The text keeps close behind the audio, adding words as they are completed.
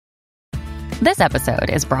This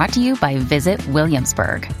episode is brought to you by Visit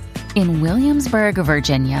Williamsburg. In Williamsburg,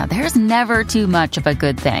 Virginia, there's never too much of a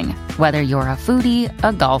good thing. Whether you're a foodie,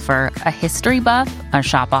 a golfer, a history buff, a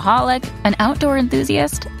shopaholic, an outdoor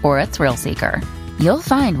enthusiast, or a thrill seeker, you'll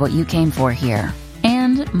find what you came for here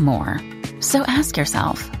and more. So ask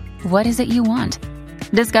yourself, what is it you want?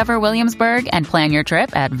 Discover Williamsburg and plan your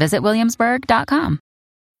trip at visitwilliamsburg.com.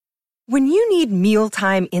 When you need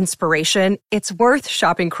mealtime inspiration, it's worth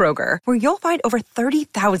shopping Kroger, where you'll find over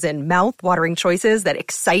 30,000 mouth-watering choices that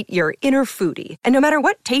excite your inner foodie. And no matter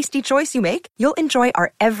what tasty choice you make, you'll enjoy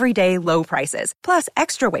our everyday low prices, plus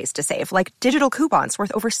extra ways to save, like digital coupons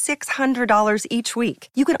worth over $600 each week.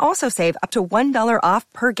 You can also save up to $1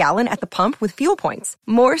 off per gallon at the pump with fuel points.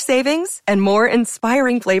 More savings and more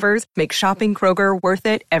inspiring flavors make shopping Kroger worth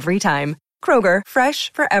it every time. Kroger,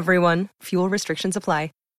 fresh for everyone. Fuel restrictions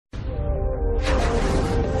apply.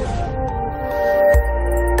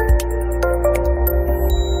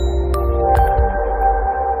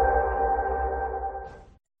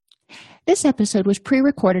 This episode was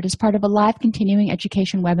pre-recorded as part of a live continuing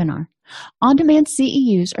education webinar. On-demand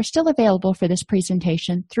CEUs are still available for this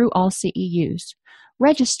presentation through All CEUs.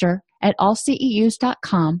 Register at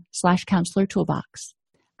allceus.com/counselor toolbox.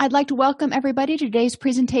 I'd like to welcome everybody to today's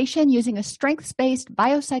presentation using a strengths-based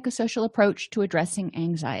biopsychosocial approach to addressing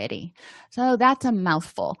anxiety. So that's a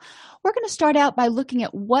mouthful. We're going to start out by looking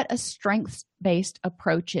at what a strengths-based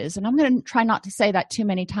approach is. And I'm going to try not to say that too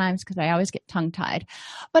many times because I always get tongue-tied.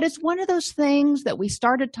 But it's one of those things that we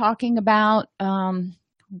started talking about,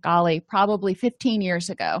 probably 15 years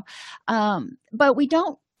ago. But we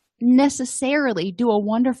don't necessarily do a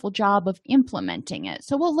wonderful job of implementing it.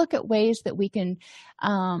 So we'll look at ways that we can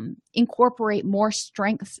incorporate more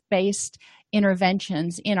strengths-based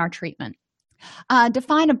interventions in our treatment.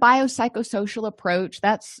 Define a biopsychosocial approach.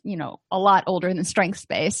 That's, a lot older than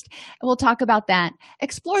strengths-based. We'll talk about that.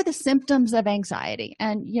 Explore the symptoms of anxiety.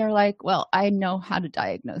 And you're like, well, I know how to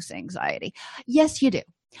diagnose anxiety. Yes, you do.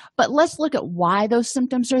 But let's look at why those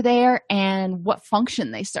symptoms are there and what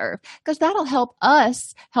function they serve, because that'll help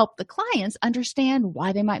us help the clients understand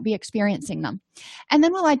why they might be experiencing them. And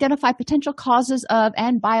then we'll identify potential causes of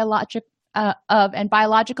biological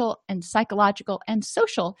and psychological and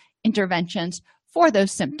social interventions for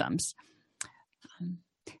those symptoms.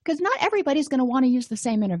 Because not everybody's going to want to use the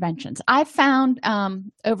same interventions. I've found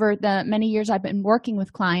over the many years I've been working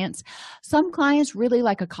with clients, some clients really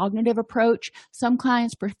like a cognitive approach. Some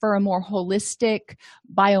clients prefer a more holistic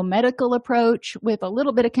biomedical approach with a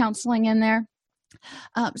little bit of counseling in there.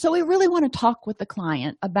 So we really want to talk with the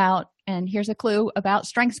client about, and here's a clue, about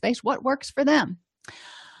strengths-based, what works for them.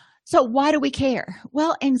 So why do we care?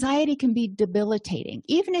 Well, anxiety can be debilitating.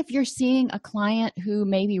 Even if you're seeing a client who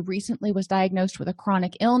maybe recently was diagnosed with a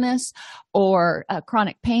chronic illness or a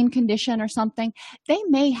chronic pain condition or something, they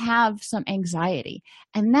may have some anxiety.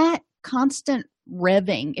 And that constant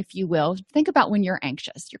revving, if you will, think about when you're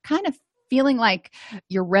anxious. You're kind of feeling like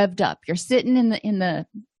you're revved up. You're sitting in the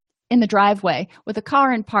driveway with a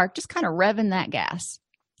car in park, just kind of revving that gas.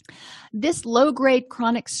 This low-grade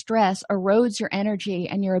chronic stress erodes your energy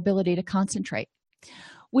and your ability to concentrate,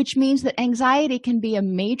 which means that anxiety can be a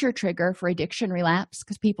major trigger for addiction relapse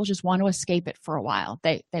because people just want to escape it for a while.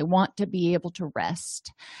 They want to be able to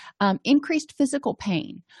rest. Increased physical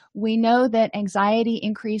pain. We know that anxiety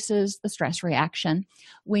increases the stress reaction.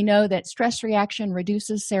 We know that stress reaction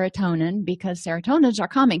reduces serotonin because serotonin is our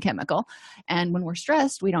calming chemical. And when we're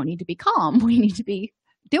stressed, we don't need to be calm. We need to be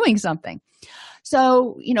doing something.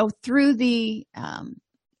 So, through the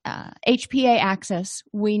HPA axis,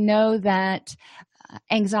 we know that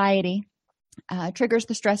anxiety triggers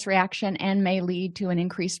the stress reaction and may lead to an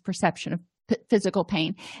increased perception of physical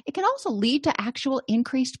pain. It can also lead to actual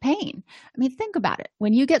increased pain. I mean, think about it.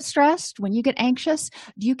 When you get stressed, when you get anxious,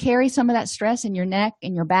 do you carry some of that stress in your neck,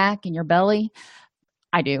 in your back, in your belly?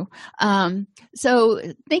 I do. So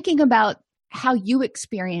thinking about how you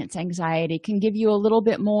experience anxiety can give you a little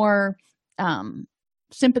bit more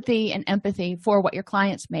sympathy and empathy for what your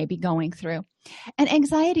clients may be going through. And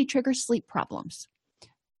anxiety triggers sleep problems.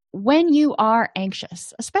 When you are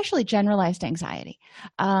anxious, especially generalized anxiety,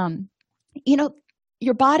 your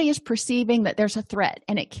body is perceiving that there's a threat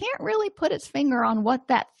and it can't really put its finger on what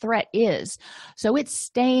that threat is. So it's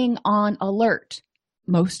staying on alert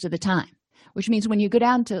most of the time, which means when you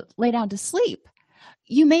lay down to sleep,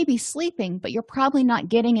 you may be sleeping, but you're probably not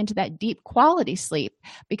getting into that deep quality sleep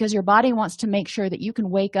because your body wants to make sure that you can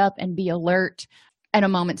wake up and be alert at a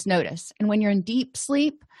moment's notice. And when you're in deep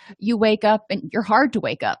sleep, you wake up and you're hard to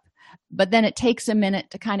wake up, but then it takes a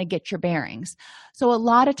minute to kind of get your bearings. So a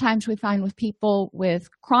lot of times we find with people with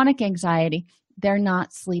chronic anxiety, they're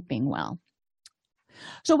not sleeping well.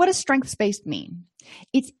 So what does strengths-based mean?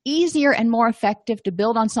 It's easier and more effective to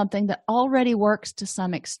build on something that already works to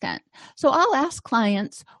some extent. So I'll ask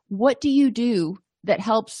clients, what do you do that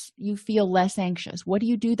helps you feel less anxious? What do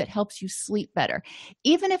you do that helps you sleep better?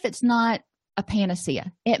 Even if it's not a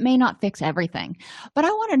panacea, it may not fix everything, but I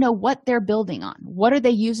want to know what they're building on. What are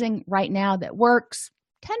they using right now that works?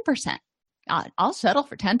 10%. I'll settle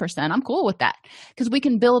for 10%. I'm cool with that because we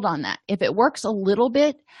can build on that. If it works a little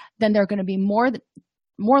bit, then they're going to be more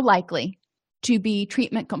likely to be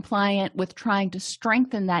treatment compliant with trying to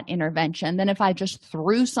strengthen that intervention than if I just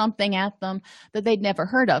threw something at them that they'd never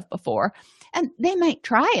heard of before. And they might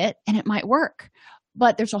try it and it might work,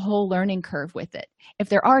 but there's a whole learning curve with it. If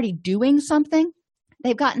they're already doing something,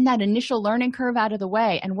 they've gotten that initial learning curve out of the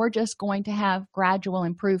way, and we're just going to have gradual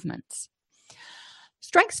improvements.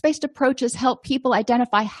 Strengths-based approaches help people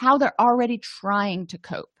identify how they're already trying to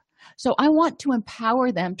cope. So I want to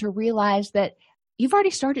empower them to realize that you've already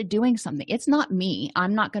started doing something. It's not me.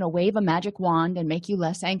 I'm not going to wave a magic wand and make you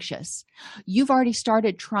less anxious. You've already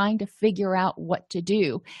started trying to figure out what to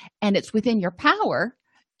do, and it's within your power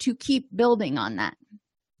to keep building on that.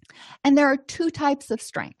 And there are two types of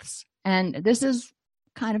strengths, and this is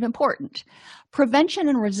kind of important. Prevention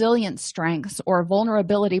and resilience strengths, or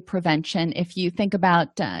vulnerability prevention, if you think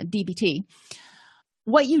about DBT,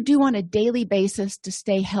 what you do on a daily basis to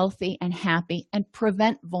stay healthy and happy and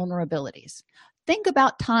prevent vulnerabilities. Think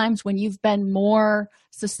about times when you've been more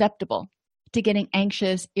susceptible to getting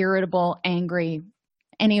anxious, irritable, angry,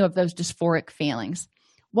 any of those dysphoric feelings.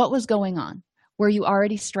 What was going on? Were you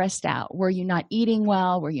already stressed out? Were you not eating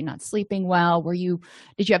well? Were you not sleeping well? Did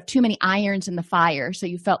you have too many irons in the fire so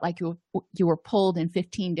you felt like you were pulled in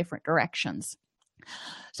 15 different directions?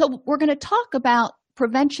 So we're going to talk about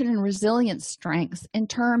prevention and resilience strengths in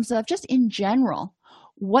terms of just in general,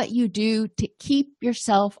 what you do to keep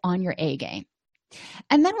yourself on your A game.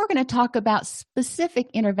 And then we're going to talk about specific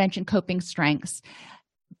intervention coping strengths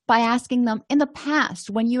by asking them, in the past,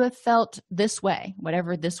 when you have felt this way,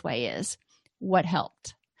 whatever this way is, what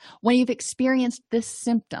helped? When you've experienced this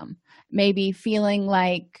symptom, maybe feeling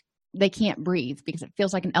like they can't breathe because it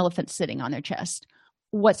feels like an elephant sitting on their chest,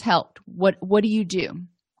 what's helped? What do you do?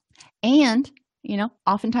 And,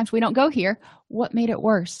 oftentimes we don't go here. What made it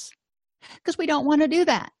worse? Because we don't want to do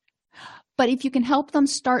that. But if you can help them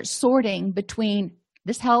start sorting between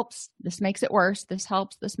this helps, this makes it worse, this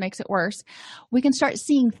helps, this makes it worse, we can start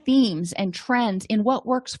seeing themes and trends in what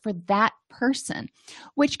works for that person,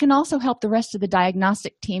 which can also help the rest of the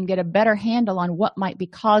diagnostic team get a better handle on what might be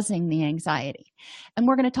causing the anxiety. And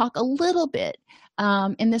we're going to talk a little bit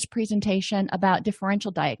in this presentation about differential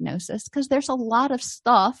diagnosis, because there's a lot of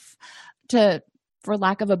stuff for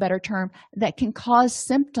lack of a better term, that can cause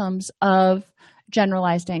symptoms of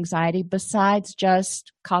generalized anxiety besides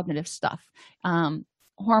just cognitive stuff.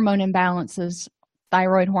 Hormone imbalances,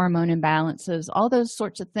 thyroid hormone imbalances, all those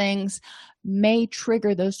sorts of things may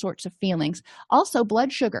trigger those sorts of feelings. Also,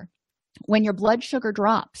 blood sugar. When your blood sugar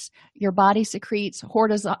drops, your body secretes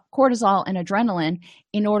cortisol and adrenaline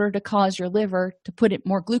in order to cause your liver to put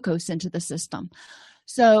more glucose into the system.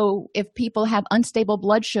 So if people have unstable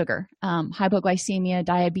blood sugar, hypoglycemia,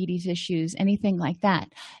 diabetes issues, anything like that,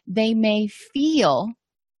 they may feel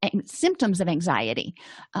symptoms of anxiety.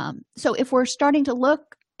 So if we're starting to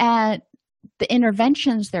look at the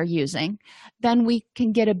interventions they're using, then we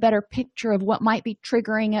can get a better picture of what might be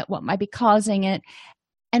triggering it, what might be causing it,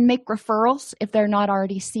 and make referrals if they're not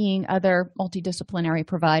already seeing other multidisciplinary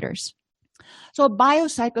providers. So a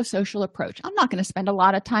biopsychosocial approach. I'm not going to spend a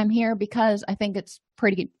lot of time here because I think it's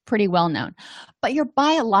pretty well known. But your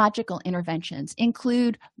biological interventions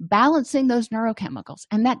include balancing those neurochemicals,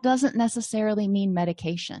 and that doesn't necessarily mean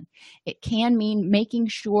medication. It can mean making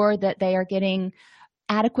sure that they are getting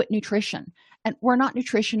adequate nutrition. And we're not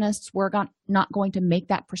nutritionists. We're not going to make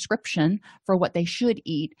that prescription for what they should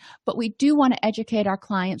eat. But we do want to educate our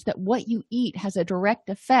clients that what you eat has a direct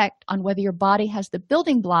effect on whether your body has the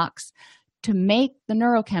building blocks to make the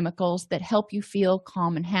neurochemicals that help you feel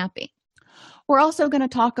calm and happy. We're also going to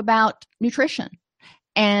talk about nutrition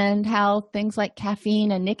and how things like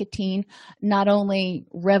caffeine and nicotine not only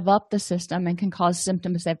rev up the system and can cause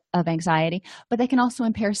symptoms of anxiety, but they can also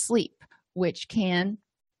impair sleep, which can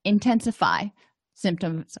intensify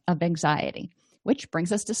symptoms of anxiety, which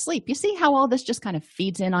brings us to sleep. You see how all this just kind of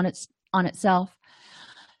feeds in on itself?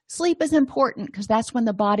 Sleep is important because that's when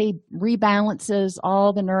the body rebalances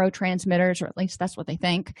all the neurotransmitters, or at least that's what they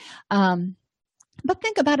think. But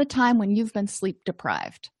think about a time when you've been sleep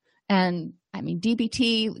deprived. And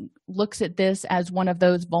DBT looks at this as one of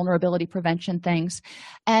those vulnerability prevention things.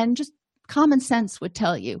 And just common sense would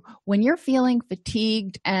tell you when you're feeling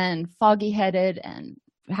fatigued and foggy headed, and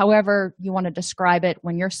however you want to describe it,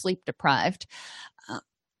 when you're sleep deprived,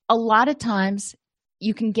 a lot of times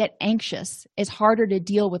you can get anxious. It's harder to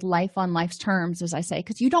deal with life on life's terms, as I say,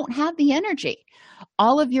 because you don't have the energy.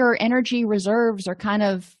 All of your energy reserves are kind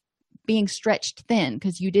of being stretched thin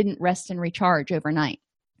because you didn't rest and recharge overnight.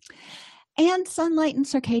 And sunlight and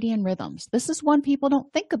circadian rhythms. This is one people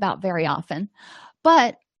don't think about very often,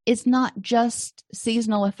 but it's not just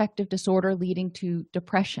seasonal affective disorder leading to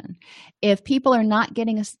depression. If people are not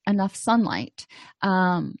getting enough sunlight,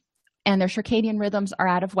 and their circadian rhythms are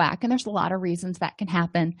out of whack, and there's a lot of reasons that can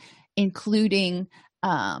happen, including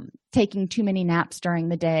taking too many naps during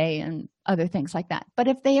the day and other things like that. But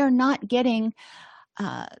if they are not getting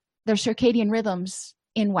their circadian rhythms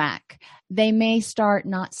in whack, they may start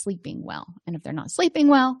not sleeping well. And if they're not sleeping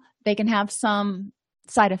well, they can have some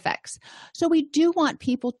side effects. So we do want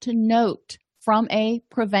people to note from a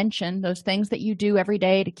prevention, those things that you do every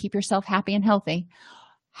day to keep yourself happy and healthy,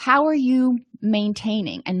 how are you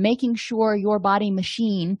maintaining and making sure your body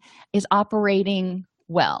machine is operating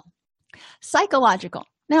well? Psychological.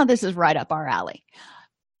 Now, this is right up our alley.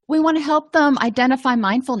 We want to help them identify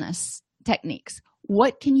mindfulness techniques.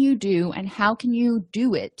 What can you do and how can you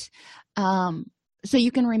do it so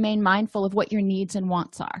you can remain mindful of what your needs and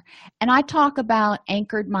wants are? And I talk about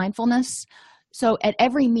anchored mindfulness. So at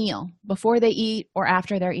every meal, before they eat or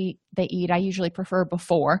after they eat, I usually prefer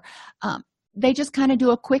before, they just kind of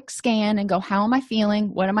do a quick scan and go, how am I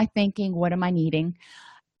feeling? What am I thinking? What am I needing?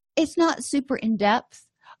 It's not super in-depth,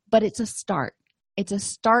 but it's a start. It's a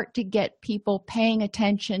start to get people paying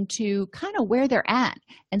attention to kind of where they're at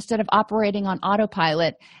instead of operating on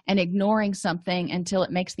autopilot and ignoring something until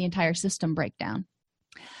it makes the entire system break down.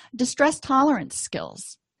 Distress tolerance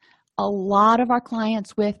skills. A lot of our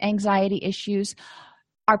clients with anxiety issues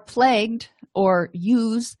are plagued or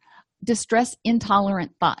use distress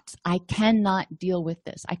intolerant thoughts. I cannot deal with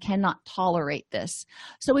this. I cannot tolerate this.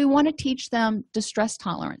 So we want to teach them distress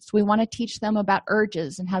tolerance. We want to teach them about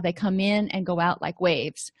urges and how they come in and go out like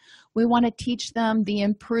waves. We want to teach them the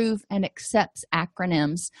improve and accepts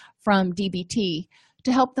acronyms from DBT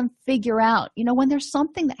to help them figure out, when there's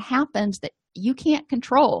something that happens that you can't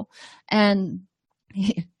control. And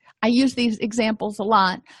I use these examples a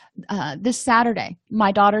lot. This Saturday,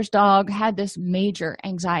 my daughter's dog had this major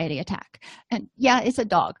anxiety attack. And yeah, it's a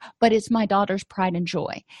dog, but it's my daughter's pride and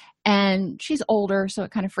joy. And she's older, so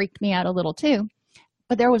it kind of freaked me out a little too.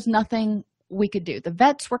 But there was nothing we could do. The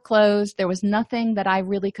vets were closed. There was nothing that I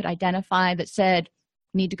really could identify that said,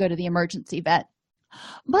 need to go to the emergency vet.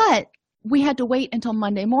 But we had to wait until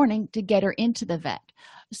Monday morning to get her into the vet.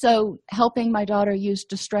 So helping my daughter use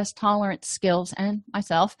distress tolerance skills and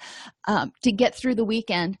myself to get through the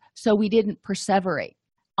weekend so we didn't perseverate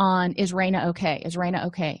on, is Raina okay? Is Raina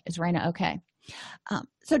okay? Is Raina okay?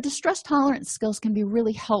 So distress tolerance skills can be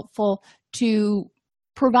really helpful to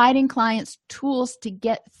providing clients tools to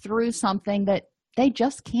get through something that they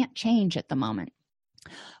just can't change at the moment.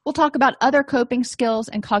 We'll talk about other coping skills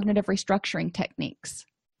and cognitive restructuring techniques.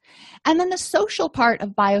 And then the social part of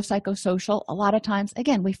biopsychosocial, a lot of times,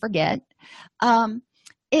 again, we forget,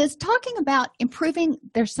 is talking about improving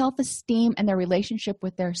their self-esteem and their relationship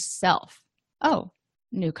with their self. Oh,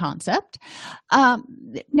 new concept.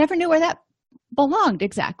 Never knew where that belonged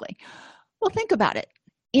exactly. Well, think about it.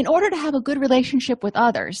 In order to have a good relationship with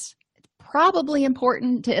others, it's probably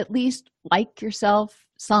important to at least like yourself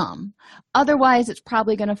some. Otherwise,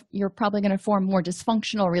 you're probably going to form more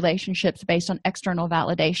dysfunctional relationships based on external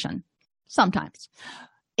validation. Sometimes.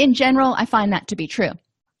 In general, I find that to be true.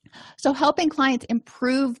 So helping clients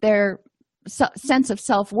improve their sense of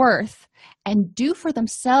self-worth and do for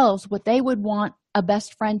themselves what they would want a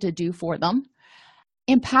best friend to do for them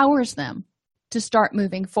empowers them to start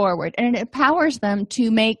moving forward. And it empowers them to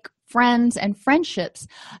make friends and friendships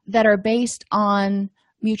that are based on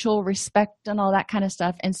mutual respect and all that kind of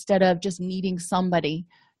stuff instead of just needing somebody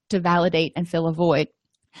to validate and fill a void.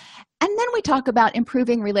 And then we talk about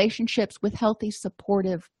improving relationships with healthy,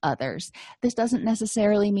 supportive others. This doesn't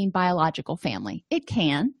necessarily mean biological family. It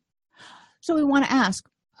can. So we want to ask,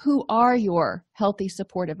 who are your healthy,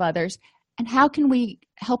 supportive others, and how can we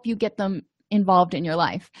help you get them involved in your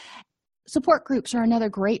life? Support groups are another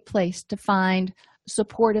great place to find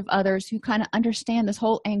supportive others who kind of understand this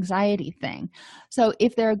whole anxiety thing. So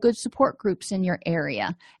if there are good support groups in your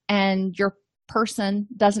area and your person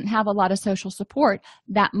doesn't have a lot of social support,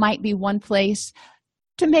 that might be one place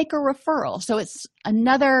to make a referral. So it's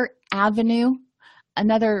another avenue,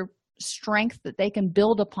 another strength that they can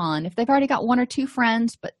build upon. If they've already got one or two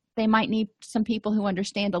friends, but they might need some people who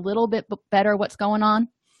understand a little bit better what's going on,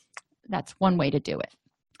 That's one way to do it.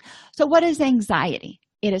 So what is anxiety?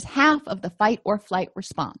 It is half of the fight or flight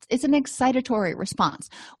response. It's an excitatory response,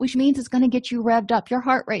 which means it's going to get you revved up. Your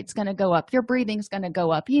heart rate's going to go up. Your breathing's going to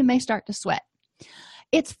go up. You may start to sweat.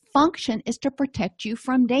 Its function is to protect you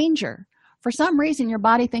from danger. For some reason, your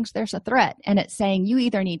body thinks there's a threat, and it's saying you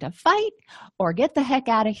either need to fight or get the heck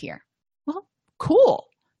out of here. Well, cool.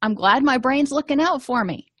 I'm glad my brain's looking out for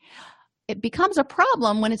me. It becomes a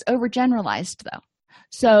problem when it's overgeneralized, though.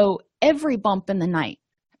 So every bump in the night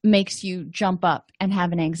makes you jump up and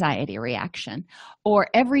have an anxiety reaction. Or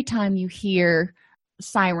every time you hear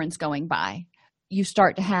sirens going by, you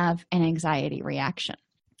start to have an anxiety reaction.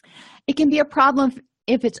 It can be a problem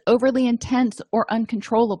if it's overly intense or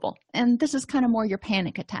uncontrollable. And this is kind of more your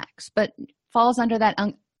panic attacks, but falls under that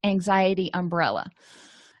anxiety umbrella.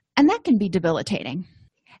 And that can be debilitating.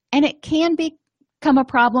 And it can become a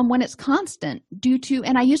problem when it's constant due to,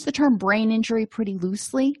 and I use the term brain injury pretty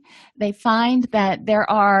loosely. They find that there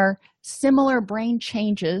are similar brain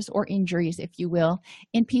changes or injuries, if you will,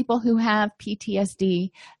 in people who have PTSD,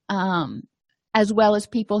 as well as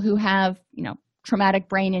people who have, traumatic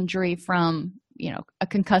brain injury from, a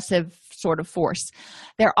concussive sort of force.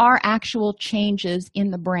 There are actual changes in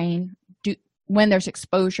the brain when there's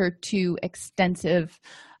exposure to extensive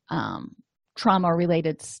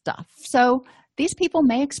trauma-related stuff. So these people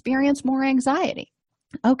may experience more anxiety.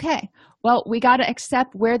 Okay, well, we got to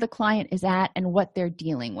accept where the client is at and what they're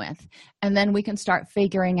dealing with, and then we can start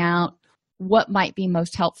figuring out what might be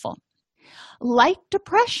most helpful. Like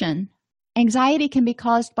depression, anxiety can be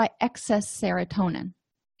caused by excess serotonin.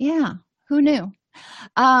 Yeah, who knew?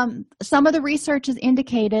 Some of the research has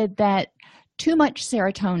indicated that too much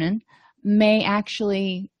serotonin may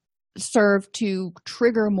actually serve to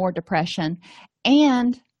trigger more depression,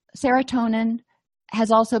 and serotonin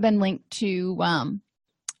has also been linked to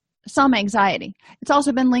some anxiety. It's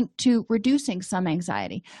also been linked to reducing some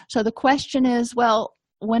anxiety. So the question is, well,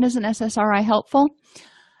 when is an SSRI helpful?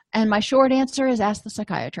 And my short answer is ask the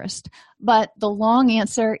psychiatrist. But the long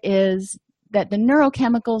answer is that the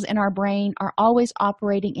neurochemicals in our brain are always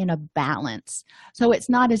operating in a balance. So it's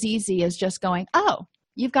not as easy as just going, oh,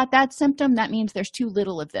 you've got that symptom, that means there's too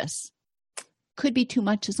little of this. Could be too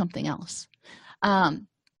much of something else.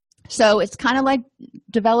 So it's kind of like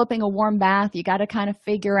developing a warm bath. You got to kind of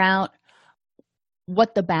figure out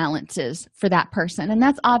what the balance is for that person. And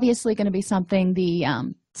that's obviously going to be something the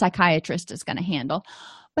psychiatrist is going to handle.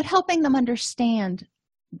 But helping them understand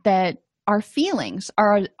that our feelings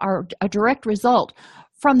are a direct result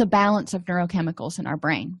from the balance of neurochemicals in our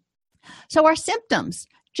brain. So our symptoms,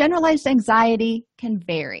 generalized anxiety can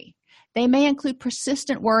vary. They may include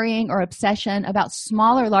persistent worrying or obsession about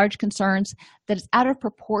small or large concerns that is out of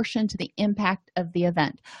proportion to the impact of the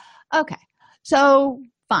event. Okay, so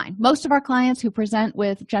fine. Most of our clients who present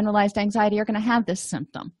with generalized anxiety are going to have this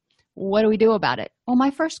symptom. What do we do about it? Well,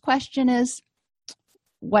 my first question is,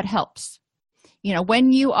 what helps?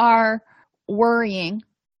 When you are worrying,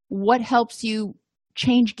 what helps you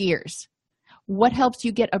change gears? What helps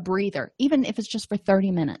you get a breather, even if it's just for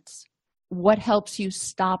 30 minutes? What helps you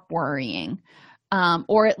stop worrying,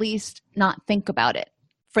 or at least not think about it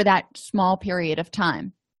for that small period of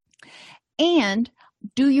time? And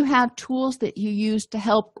do you have tools that you use to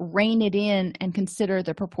help rein it in and consider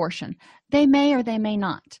the proportion? They may or they may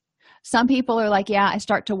not. Some people are like, yeah, I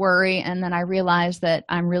start to worry, and then I realize that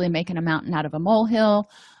I'm really making a mountain out of a molehill,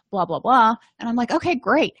 blah, blah, blah. And I'm like, okay,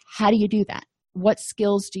 great. How do you do that? What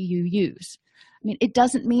skills do you use? I mean, it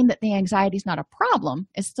doesn't mean that the anxiety is not a problem.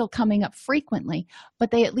 It's still coming up frequently, but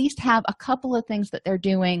they at least have a couple of things that they're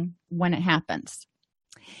doing when it happens.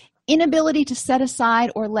 Inability to set aside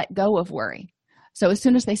or let go of worry. So as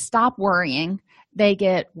soon as they stop worrying, they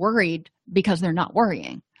get worried because they're not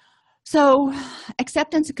worrying. So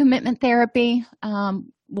acceptance and commitment therapy,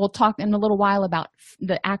 we'll talk in a little while about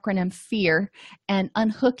the acronym FEAR and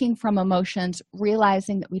unhooking from emotions,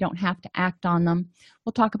 realizing that we don't have to act on them.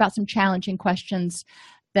 We'll talk about some challenging questions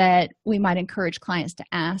that we might encourage clients to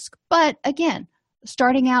ask. But again,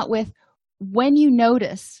 starting out with when you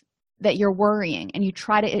notice that you're worrying and you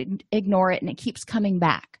try to ignore it and it keeps coming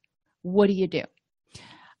back, what do you do?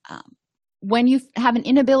 When you have an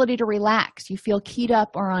inability to relax, you feel keyed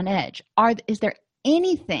up or on edge, is there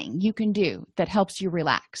anything you can do that helps you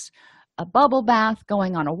relax? A bubble bath,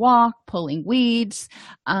 going on a walk, pulling weeds.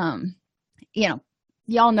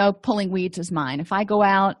 Y'all know pulling weeds is mine. If I go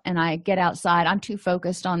out and I get outside, I'm too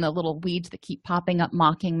focused on the little weeds that keep popping up,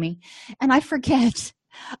 mocking me, and I forget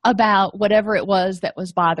about whatever it was that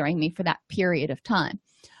was bothering me for that period of time.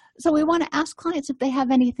 So we want to ask clients if they have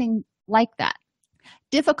anything like that.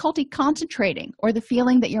 Difficulty concentrating, or the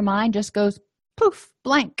feeling that your mind just goes poof,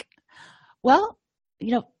 blank. Well,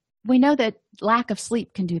 we know that lack of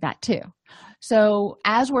sleep can do that too. So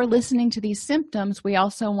as we're listening to these symptoms, we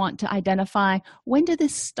also want to identify, when did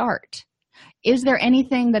this start? Is there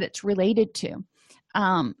anything that it's related to?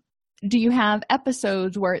 Do you have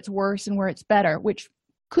episodes where it's worse and where it's better, which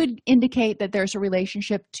could indicate that there's a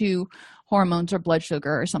relationship to hormones or blood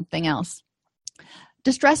sugar or something else?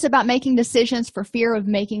 Distress about making decisions for fear of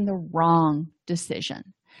making the wrong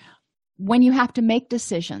decision. When you have to make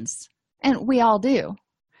decisions, and we all do,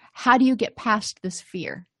 how do you get past this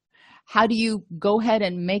fear? How do you go ahead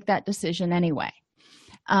and make that decision anyway?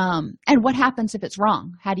 And what happens if it's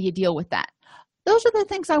wrong? How do you deal with that? Those are the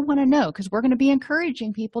things I want to know, because we're going to be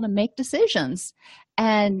encouraging people to make decisions.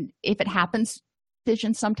 And if it happens,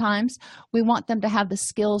 decisions sometimes, we want them to have the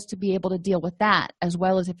skills to be able to deal with that, as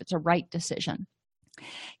well as if it's a right decision.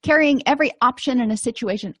 Carrying every option in a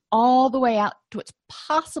situation all the way out to its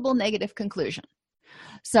possible negative conclusion.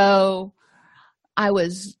 So I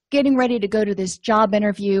was getting ready to go to this job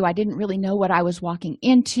interview. I didn't really know what I was walking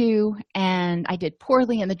into, and I did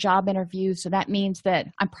poorly in the job interview. So that means that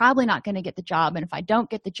I'm probably not going to get the job. And if I don't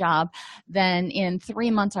get the job, then in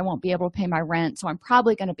 3 months, I won't be able to pay my rent. So I'm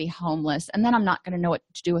probably going to be homeless. And then I'm not going to know what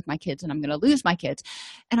to do with my kids, and I'm going to lose my kids.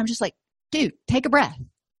 And I'm just like, dude, take a breath.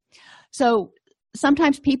 So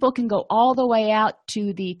sometimes people can go all the way out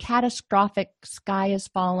to the catastrophic sky is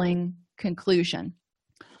falling conclusion.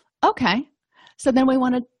 Okay. So then we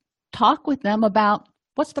want to talk with them about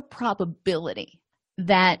what's the probability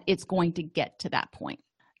that it's going to get to that point.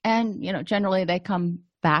 And, generally they come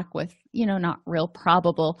back with, not real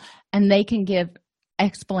probable, and they can give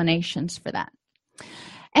explanations for that.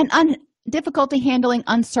 And difficulty handling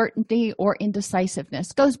uncertainty or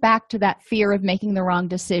indecisiveness goes back to that fear of making the wrong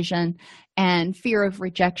decision and fear of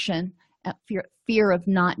rejection, fear of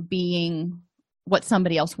not being what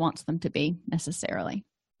somebody else wants them to be necessarily.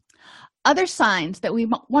 Other signs that we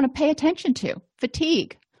want to pay attention to: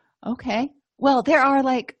 fatigue. Okay, well, there are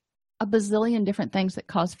like a bazillion different things that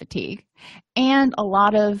cause fatigue, and a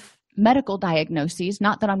lot of medical diagnoses.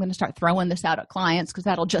 Not that I'm going to start throwing this out at clients, because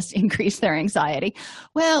that'll just increase their anxiety.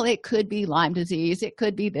 Well, it could be Lyme disease, it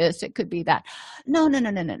could be this, it could be that. No.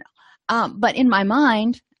 But in my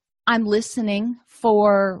mind, I'm listening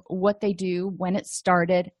for what they do, when it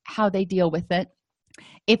started, how they deal with it.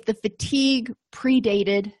 If the fatigue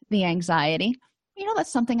predated the anxiety,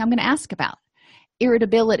 that's something I'm going to ask about.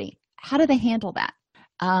 Irritability, how do they handle that?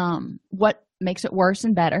 What makes it worse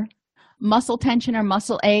and better? Muscle tension or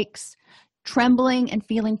muscle aches, trembling and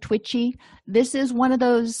feeling twitchy. This is one of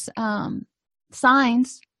those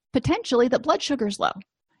signs, potentially, that blood sugar is low.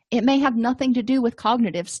 It may have nothing to do with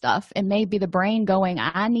cognitive stuff. It may be the brain going,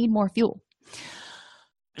 I need more fuel.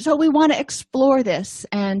 So we want to explore this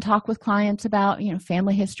and talk with clients about,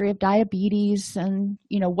 family history of diabetes and,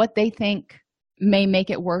 what they think may make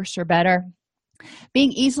it worse or better.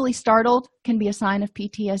 Being easily startled can be a sign of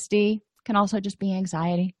PTSD, can also just be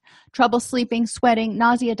anxiety. Trouble sleeping, sweating,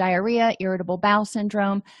 nausea, diarrhea, irritable bowel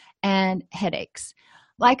syndrome, and headaches.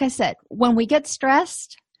 Like I said, when we get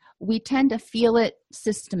stressed, we tend to feel it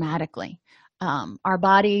systematically. Our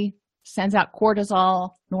body sends out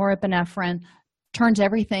cortisol, norepinephrine, turns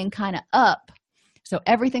everything kind of up. So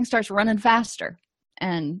everything starts running faster.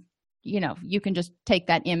 And, you can just take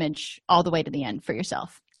that image all the way to the end for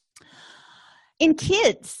yourself. In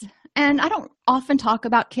kids, and I don't often talk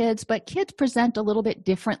about kids, but kids present a little bit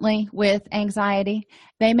differently with anxiety.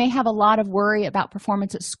 They may have a lot of worry about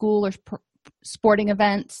performance at school or sporting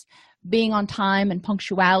events, being on time and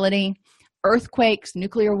punctuality, earthquakes,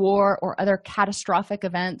 nuclear war, or other catastrophic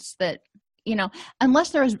events that, unless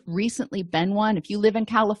there has recently been one. If you live in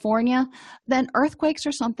California, then earthquakes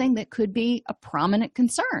are something that could be a prominent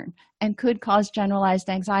concern and could cause generalized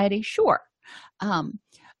anxiety, sure.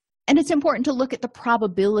 And it's important to look at the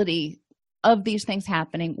probability of these things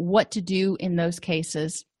happening, what to do in those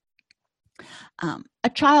cases. A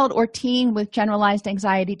child or teen with generalized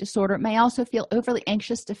anxiety disorder may also feel overly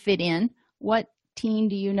anxious to fit in. What teen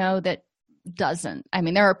do you know that doesn't? I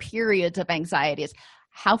mean, there are periods of anxieties.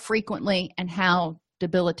 How frequently and how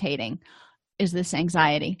debilitating is this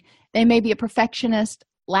anxiety? They may be a perfectionist,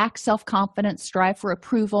 lack self-confidence, strive for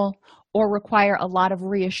approval, or require a lot of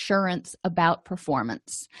reassurance about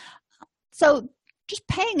performance. So just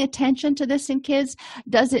paying attention to this in kids,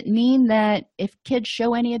 does it mean that if kids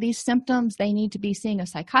show any of these symptoms, they need to be seeing a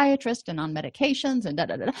psychiatrist and on medications and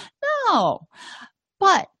da-da-da-da? No.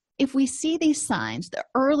 But if we see these signs, the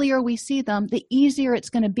earlier we see them, the easier it's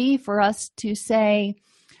going to be for us to say,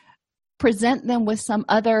 present them with some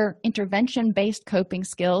other intervention-based coping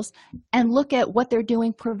skills and look at what they're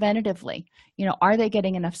doing preventatively. Are they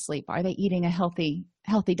getting enough sleep? Are they eating a healthy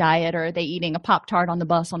healthy diet, or are they eating a Pop-Tart on the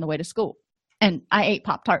bus on the way to school? And I ate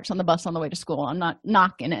Pop-Tarts on the bus on the way to school. I'm not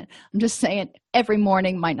knocking it. I'm just saying every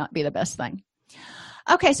morning might not be the best thing.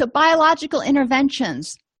 Okay, so biological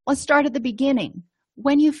interventions. Let's start at the beginning.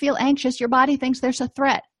 When you feel anxious, your body thinks there's a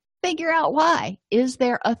threat. Figure out why. Is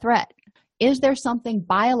there a threat? Is there something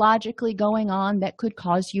biologically going on that could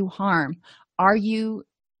cause you harm? Are you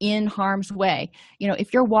in harm's way?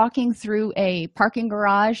 If you're walking through a parking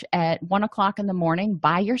garage at 1:00 in the morning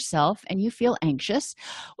by yourself and you feel anxious,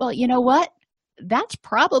 well, you know what? That's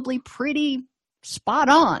probably pretty spot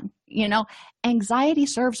on. Anxiety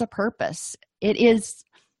serves a purpose. It is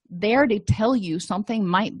there to tell you something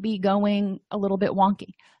might be going a little bit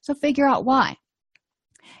wonky. So figure out why.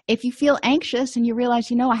 If you feel anxious and you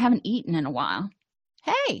realize, I haven't eaten in a while,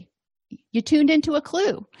 hey, you tuned into a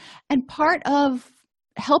clue. And part of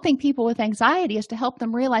helping people with anxiety is to help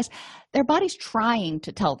them realize their body's trying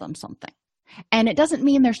to tell them something. And it doesn't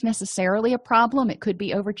mean there's necessarily a problem. It could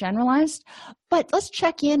be overgeneralized. But let's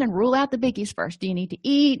check in and rule out the biggies first. Do you need to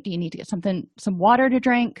eat? Do you need to get some water to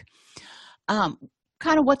drink?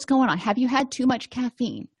 Kind of what's going on. Have you had too much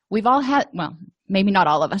caffeine? We've all had, well, maybe not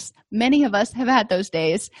all of us. Many of us have had those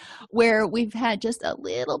days where we've had just a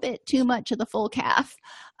little bit too much of the full caff,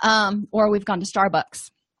 or we've gone to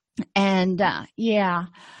Starbucks. And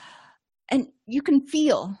and you can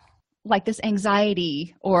feel like this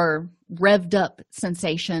anxiety or revved up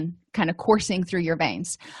sensation kind of coursing through your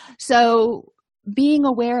veins. So being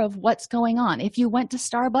aware of what's going on. If you went to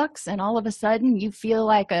Starbucks and all of a sudden you feel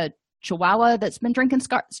like a chihuahua that's been drinking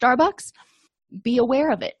Starbucks, be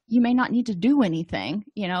aware of it. You may not need to do anything.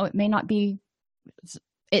 It may not be,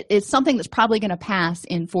 it's something that's probably going to pass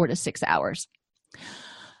in 4 to 6 hours.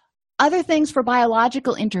 Other things for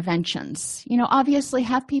biological interventions, obviously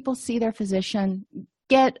have people see their physician,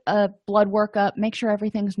 get a blood workup, make sure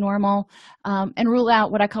everything's normal, and rule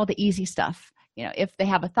out what I call the easy stuff. If they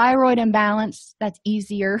have a thyroid imbalance, that's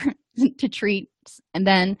easier to treat. And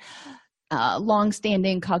then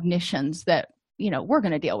long-standing cognitions that, we're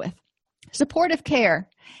going to deal with. Supportive care.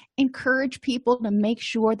 Encourage people to make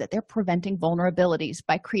sure that they're preventing vulnerabilities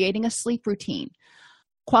by creating a sleep routine.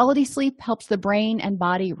 Quality sleep helps the brain and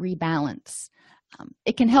body rebalance.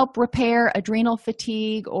 It can help repair adrenal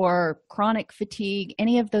fatigue or chronic fatigue,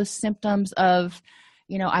 any of those symptoms of,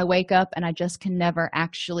 I wake up and I just can never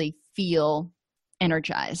actually feel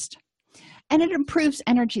energized. And it improves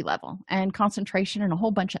energy level and concentration and a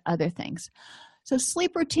whole bunch of other things. So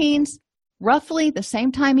sleep routines, roughly the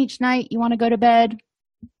same time each night you want to go to bed.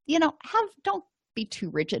 Don't be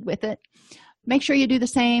too rigid with it. Make sure you do the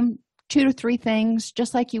same 2 to 3 things,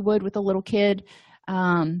 just like you would with a little kid.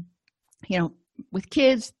 With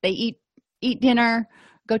kids, they eat dinner,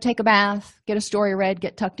 go take a bath, get a story read,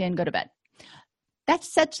 get tucked in, go to bed. That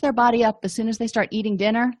sets their body up. As soon as they start eating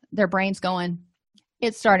dinner, their brain's going,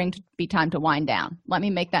 it's starting to be time to wind down. Let me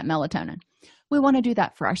make that melatonin. We want to do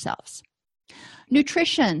that for ourselves.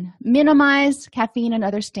 Nutrition, minimize caffeine and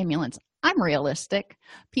other stimulants. I'm realistic.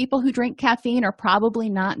 People who drink caffeine are probably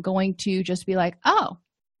not going to just be like, oh,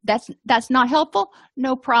 that's not helpful.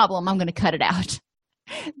 No problem. I'm going to cut it out.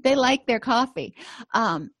 They like their coffee.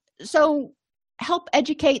 So help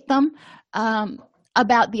educate them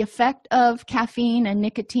about the effect of caffeine and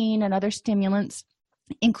nicotine and other stimulants,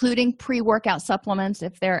 including pre-workout supplements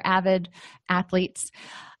if they're avid athletes,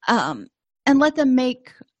 and let them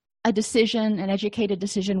make an educated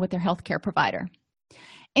decision with their healthcare provider.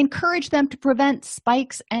 Encourage them to prevent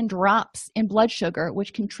spikes and drops in blood sugar,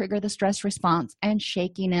 which can trigger the stress response and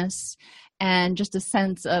shakiness and just a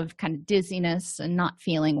sense of kind of dizziness and not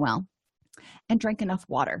feeling well. And drink enough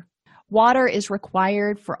water. Water is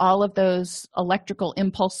required for all of those electrical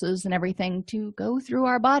impulses and everything to go through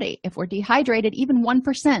our body. If we're dehydrated, even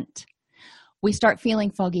 1%, we start feeling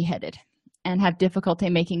foggy-headed and have difficulty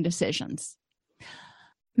making decisions.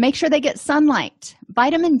 Make sure they get sunlight.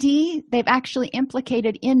 Vitamin D, they've actually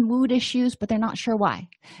implicated in mood issues, but they're not sure why.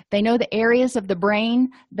 They know the areas of the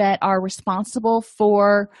brain that are responsible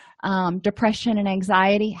for depression and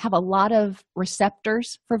anxiety have a lot of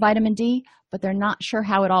receptors for vitamin D, but they're not sure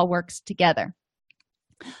how it all works together.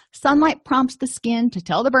 Sunlight prompts the skin to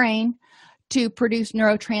tell the brain to produce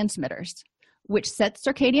neurotransmitters, which sets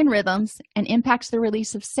circadian rhythms and impacts the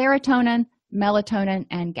release of serotonin, melatonin,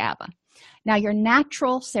 and GABA. Now, your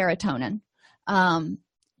natural serotonin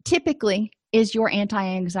typically is your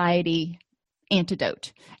anti-anxiety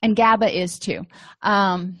antidote, and GABA is too.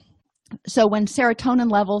 So when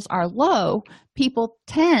serotonin levels are low, people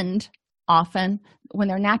often, when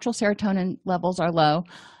their natural serotonin levels are low,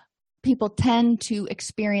 people tend to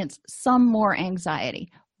experience some more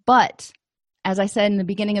anxiety. But as I said in the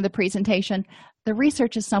beginning of the presentation, the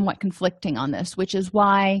research is somewhat conflicting on this, which is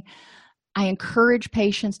why I encourage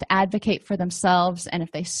patients to advocate for themselves. And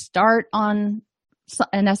if they start on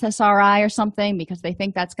an SSRI or something because they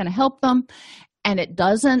think that's going to help them and it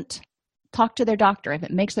doesn't, talk to their doctor. If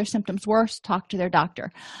it makes their symptoms worse, talk to their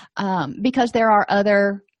doctor, because there are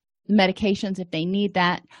other medications if they need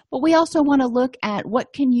that. But we also want to look at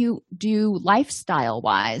what can you do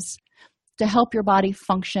lifestyle-wise to help your body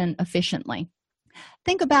function efficiently.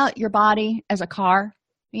 Think about your body as a car.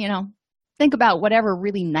 Think about whatever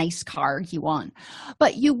really nice car you want,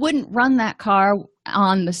 but you wouldn't run that car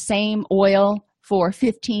on the same oil for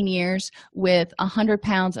 15 years with 100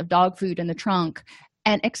 pounds of dog food in the trunk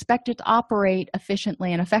and expect it to operate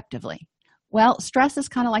efficiently and effectively. Well, stress is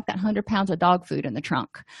kind of like that 100 pounds of dog food in the trunk.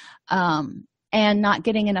 And not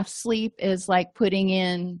getting enough sleep is like putting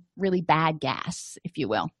in really bad gas, if you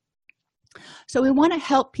will. So we want to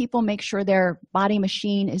help people make sure their body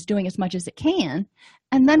machine is doing as much as it can,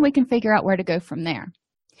 and then we can figure out where to go from there.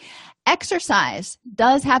 Exercise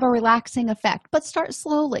does have a relaxing effect, but start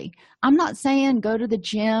slowly. I'm not saying go to the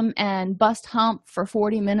gym and bust hump for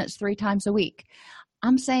 40 minutes 3 times a week.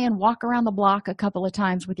 I'm saying walk around the block a couple of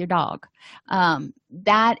times with your dog.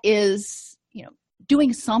 That is,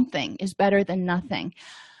 doing something is better than nothing.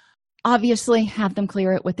 Obviously, have them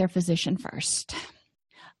clear it with their physician first.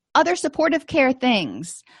 Other supportive care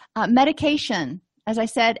things. Medication, as I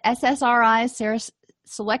said, SSRIs,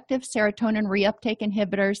 selective serotonin reuptake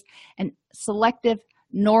inhibitors, and selective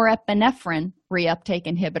norepinephrine reuptake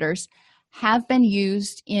inhibitors have been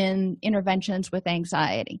used in interventions with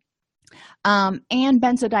anxiety. And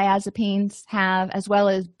benzodiazepines have, as well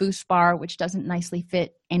as Buspar, which doesn't nicely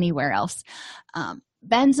fit anywhere else.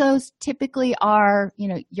 Benzos typically are,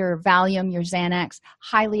 your Valium, your Xanax,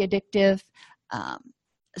 highly addictive.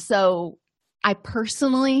 So I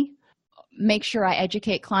personally make sure I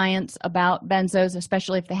educate clients about benzos,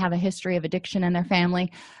 especially if they have a history of addiction in their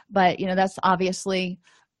family. But, that's obviously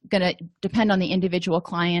going to depend on the individual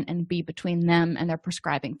client and be between them and their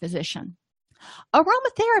prescribing physician.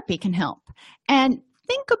 Aromatherapy can help. And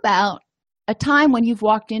think about a time when you've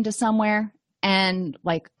walked into somewhere and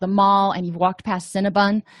like the mall and you've walked past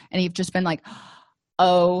Cinnabon and you've just been like,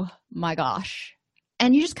 oh my gosh.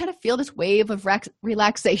 And you just kind of feel this wave of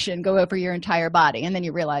relaxation go over your entire body. And then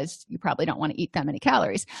you realize you probably don't want to eat that many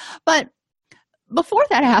calories. But before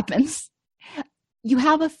that happens, you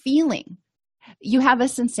have a feeling, you have a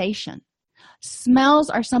sensation. Smells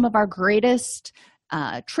are some of our greatest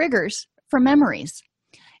triggers for memories.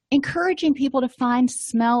 Encouraging people to find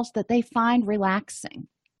smells that they find relaxing.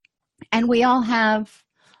 And we all have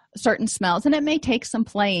certain smells, and it may take some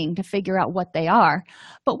playing to figure out what they are,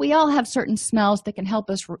 but we all have certain smells that can help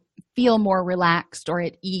us feel more relaxed or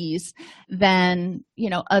at ease than,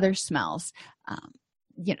 other smells.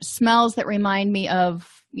 Smells that remind me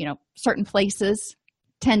of, certain places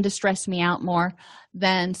tend to stress me out more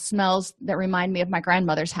than smells that remind me of my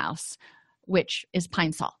grandmother's house, which is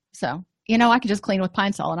Pine Sol. So, I can just clean with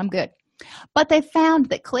Pine Sol and I'm good. But they found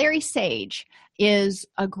that clary sage is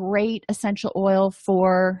a great essential oil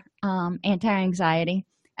for anti-anxiety,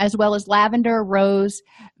 as well as lavender, rose,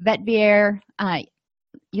 vetiver,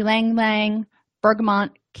 ylang ylang,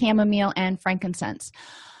 bergamot, chamomile, and frankincense.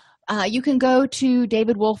 You can go to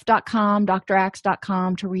davidwolf.com,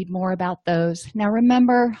 draxe.com to read more about those. Now,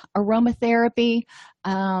 remember, aromatherapy,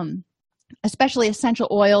 especially essential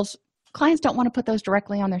oils, clients don't want to put those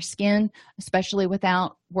directly on their skin, especially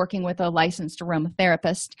without working with a licensed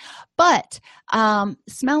aromatherapist. But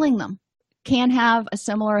smelling them can have a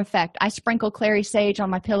similar effect. I sprinkle clary sage on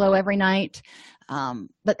my pillow every night,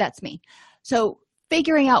 but that's me. So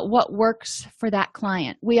figuring out what works for that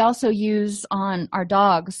client. We also use on our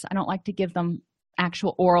dogs, I don't like to give them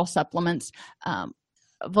actual oral supplements,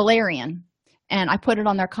 valerian, and I put it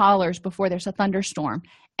on their collars before there's a thunderstorm,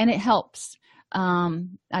 and it helps.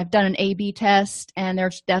 I've done an A/B test, and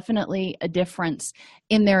there's definitely a difference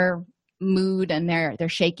in their mood and their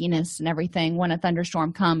shakiness and everything when a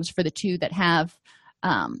thunderstorm comes for the two that have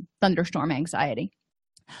thunderstorm anxiety.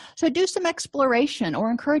 So do some exploration, or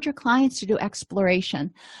encourage your clients to do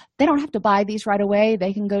exploration. They don't have to buy these right away.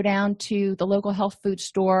 They can go down to the local health food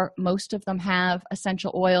store. Most of them have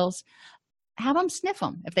essential oils. Have them sniff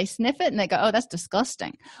them. If they sniff it and they go, oh, that's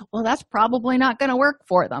disgusting, well, that's probably not going to work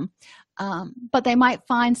for them. But they might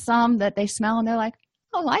find some that they smell and they're like,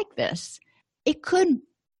 I like this. It could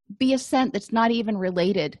be a scent that's not even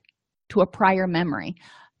related to a prior memory.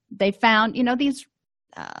 They found, these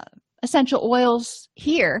essential oils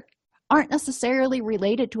here aren't necessarily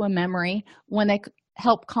related to a memory when they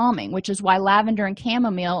help calming, which is why lavender and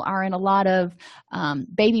chamomile are in a lot of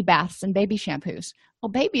baby baths and baby shampoos. Well,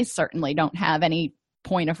 babies certainly don't have any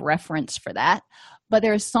point of reference for that, but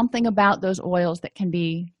there's something about those oils that can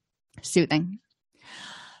be soothing.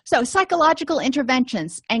 So, psychological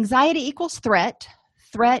interventions. Anxiety equals threat.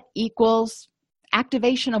 Threat equals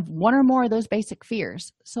activation of one or more of those basic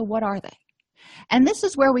fears. So what are they? And this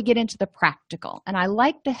is where we get into the practical. And I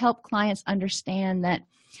like to help clients understand that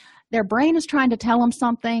their brain is trying to tell them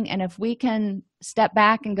something, and if we can step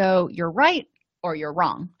back and go, you're right or you're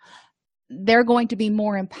wrong, they're going to be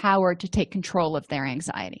more empowered to take control of their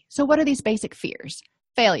anxiety. So what are these basic fears?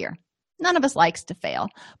 Failure. None of us likes to fail,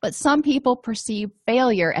 but some people perceive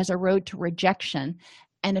failure as a road to rejection.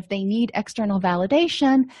 And if they need external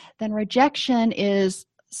validation, then rejection is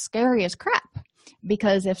scary as crap.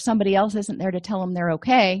 Because if somebody else isn't there to tell them they're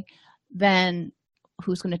okay, then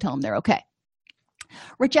who's going to tell them they're okay?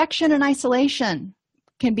 Rejection and isolation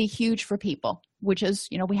can be huge for people, which is,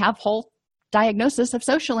 we have whole diagnosis of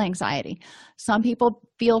social anxiety. Some people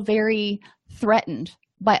feel very threatened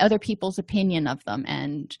by other people's opinion of them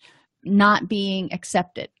and not being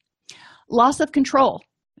accepted. Loss of control.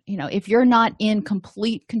 If you're not in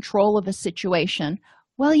complete control of a situation,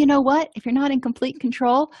 well, you know what? If you're not in complete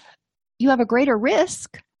control, you have a greater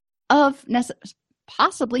risk of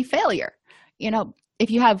possibly failure.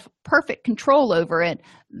 If you have perfect control over it,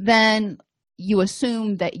 then you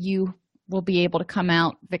assume that you will be able to come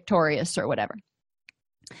out victorious or whatever.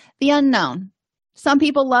 The unknown. Some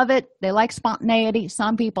people love it. They like spontaneity.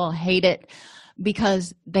 Some people hate it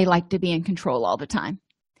because they like to be in control all the time.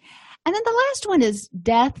 And then the last one is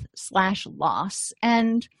death/loss.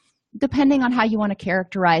 And depending on how you want to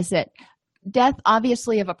characterize it, death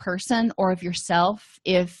obviously of a person or of yourself.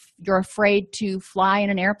 If you're afraid to fly in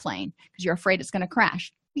an airplane because you're afraid it's going to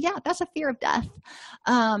crash, yeah, that's a fear of death.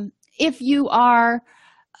 If you are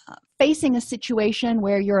facing a situation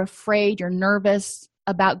where you're afraid, you're nervous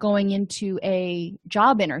about going into a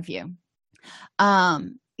job interview,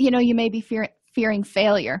 you may be fearing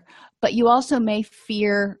failure, but you also may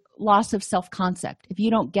fear loss of self-concept. If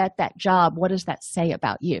you don't get that job, what does that say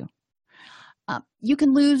about you? You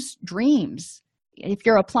can lose dreams. If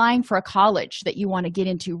you're applying for a college that you want to get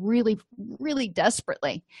into really, really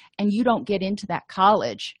desperately, and you don't get into that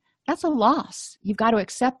college, that's a loss. You've got to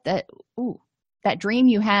accept that, that dream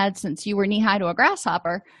you had since you were knee-high to a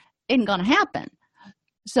grasshopper isn't going to happen.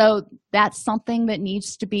 So that's something that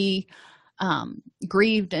needs to be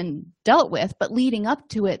grieved and dealt with. But leading up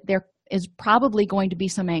to it, there is probably going to be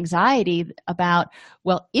some anxiety about,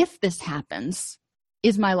 well, if this happens,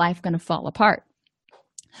 is my life going to fall apart?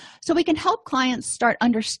 So we can help clients start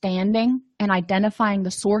understanding and identifying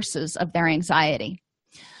the sources of their anxiety.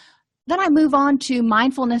 Then I move on to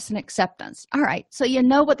mindfulness and acceptance. All right, so you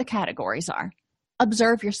know what the categories are.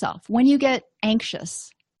 Observe yourself. When you get anxious,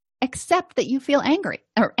 accept that you feel angry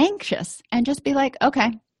or anxious and just be like,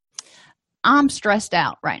 okay, I'm stressed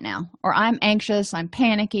out right now, or I'm anxious, I'm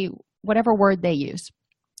panicky, whatever word they use.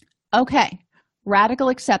 Okay, radical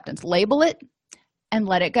acceptance. Label it and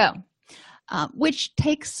let it go, which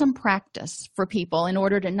takes some practice for people in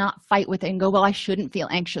order to not fight with it and go, well, I shouldn't feel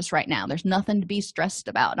anxious right now. There's nothing to be stressed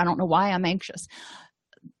about. I don't know why I'm anxious.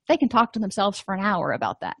 They can talk to themselves for an hour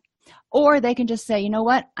about that. Or they can just say, you know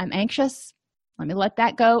what? I'm anxious. Let me let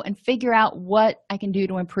that go and figure out what I can do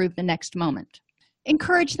to improve the next moment.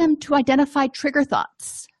 Encourage them to identify trigger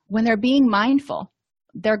thoughts. When they're being mindful,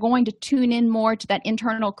 they're going to tune in more to that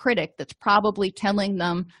internal critic that's probably telling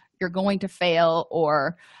them you're going to fail,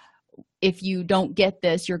 or if you don't get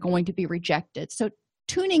this, you're going to be rejected. So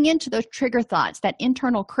tuning into those trigger thoughts, that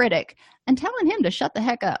internal critic, and telling him to shut the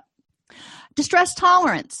heck up. Distress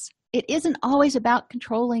tolerance. It isn't always about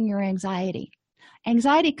controlling your anxiety.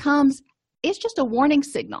 Anxiety comes, it's just a warning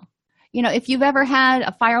signal. If you've ever had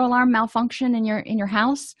a fire alarm malfunction in your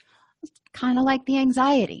house, it's kind of like the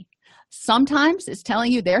anxiety. Sometimes it's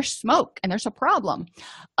telling you there's smoke and there's a problem.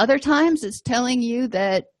 Other times it's telling you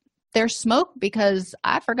that there's smoke because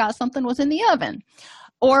I forgot something was in the oven,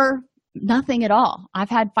 or nothing at all. I've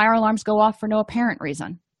had fire alarms go off for no apparent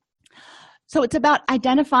reason. So it's about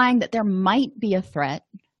identifying that there might be a threat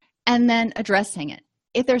and then addressing it.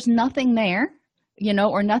 If there's nothing there,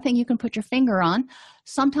 or nothing you can put your finger on,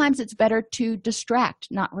 sometimes it's better to distract,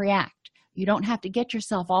 not react. You don't have to get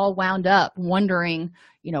yourself all wound up wondering,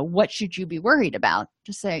 what should you be worried about?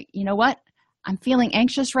 Just say, you know what? I'm feeling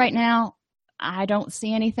anxious right now. I don't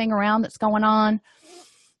see anything around that's going on.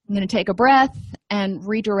 I'm going to take a breath and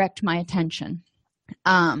redirect my attention.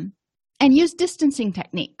 And use distancing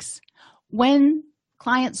techniques. When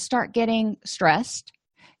clients start getting stressed,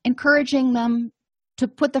 encouraging them to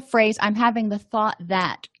put the phrase, I'm having the thought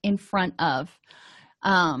that, in front of.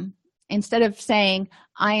 Instead of saying,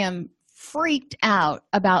 I am freaked out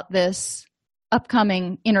about this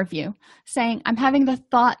upcoming interview, saying, I'm having the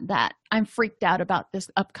thought that I'm freaked out about this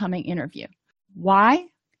upcoming interview. Why?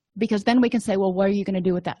 Because then we can say, well, what are you going to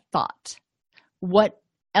do with that thought? What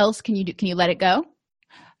else can you do? Can you let it go?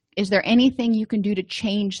 Is there anything you can do to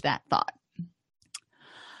change that thought?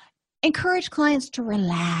 Encourage clients to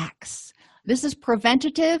relax. This is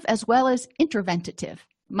preventative as well as interventative,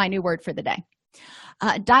 my new word for the day.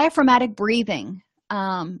 Diaphragmatic breathing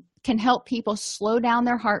can help people slow down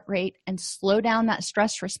their heart rate and slow down that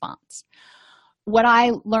stress response. What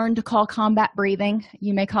I learned to call combat breathing,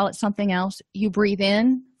 you may call it something else. You breathe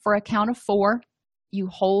in for a count of 4, you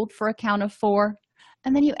hold for a count of 4,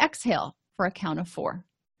 and then you exhale for a count of 4.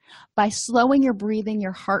 By slowing your breathing,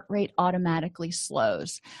 your heart rate automatically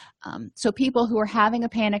slows. So people who are having a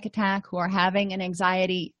panic attack, who are having an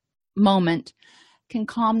anxiety moment, can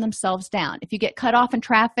calm themselves down. If you get cut off in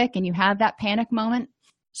traffic and you have that panic moment,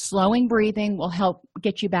 slowing breathing will help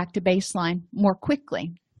get you back to baseline more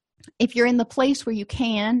quickly. If you're in the place where you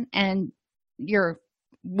can and you're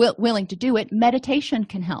willing to do it, meditation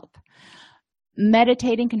can help.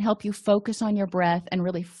 Meditating can help you focus on your breath and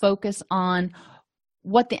really focus on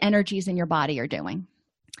what the energies in your body are doing.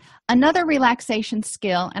 Another relaxation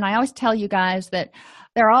skill, and I always tell you guys that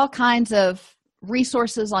there are all kinds of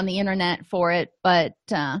resources on the internet for it, but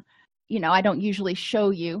I don't usually show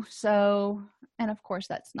you. So, and of course,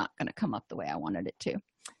 that's not going to come up the way I wanted it to.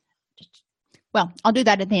 Well, I'll do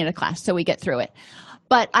that at the end of class so we get through it.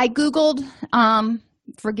 But I Googled,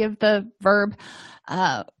 forgive the verb,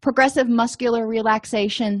 progressive muscular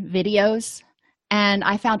relaxation videos, and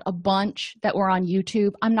I found a bunch that were on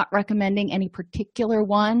YouTube. I'm not recommending any particular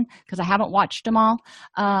one because I haven't watched them all.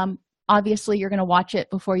 Obviously, you're going to watch it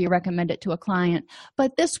before you recommend it to a client.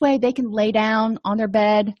 But this way, they can lay down on their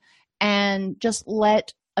bed and just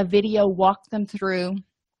let a video walk them through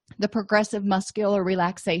the progressive muscular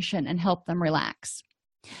relaxation and help them relax.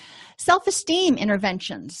 Self-esteem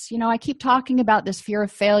interventions. I keep talking about this fear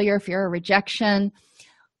of failure, fear of rejection,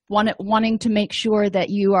 wanting to make sure that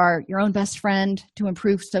you are your own best friend to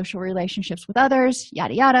improve social relationships with others,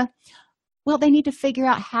 yada, yada. Well, they need to figure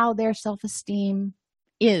out how their self-esteem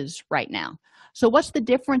is right now. So what's the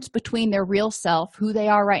difference between their real self, who they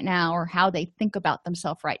are right now, or how they think about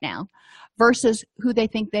themselves right now, versus who they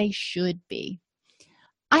think they should be?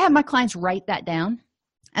 I have my clients write that down,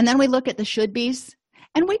 and then we look at the should-bes,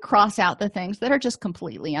 and we cross out the things that are just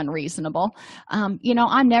completely unreasonable. I'm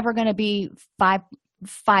never going to be 5'10"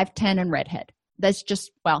 and redhead. That's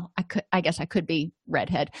just, I guess I could be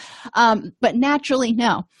redhead. But naturally,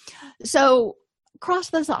 no. So cross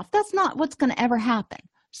those off. That's not what's going to ever happen.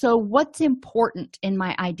 So what's important in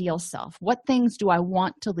my ideal self? What things do I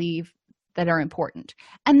want to leave that are important?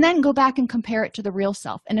 And then go back and compare it to the real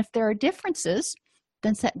self. And if there are differences,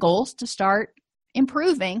 then set goals to start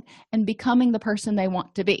improving and becoming the person they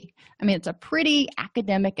want to be. It's a pretty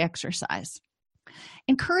academic exercise.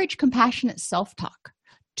 Encourage compassionate self-talk.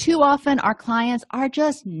 Too often, our clients are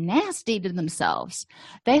just nasty to themselves.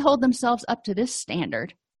 They hold themselves up to this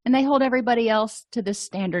standard, and they hold everybody else to this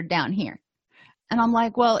standard down here. And I'm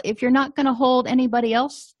like, well, if you're not going to hold anybody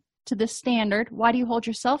else to this standard, why do you hold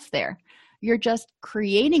yourself there? You're just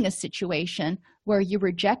creating a situation where you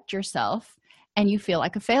reject yourself and you feel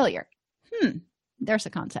like a failure. There's a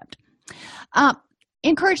concept.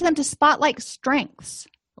 Encourage them to spotlight strengths.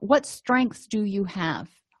 What strengths do you have?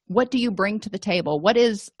 What do you bring to the table? What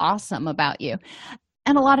is awesome about you?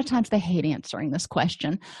 And a lot of times they hate answering this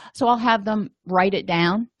question. So I'll have them write it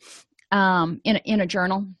down in a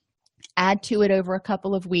journal, add to it over a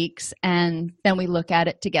couple of weeks, and then we look at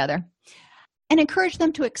it together. And encourage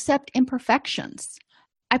them to accept imperfections.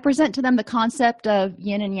 I present to them the concept of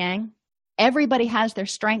yin and yang. Everybody has their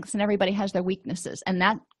strengths and everybody has their weaknesses, and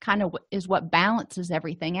that kind of is what balances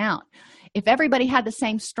everything out. If everybody had the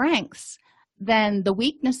same strengths, then the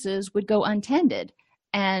weaknesses would go untended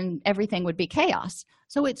and everything would be chaos.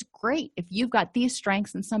 So it's great if you've got these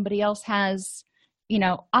strengths and somebody else has,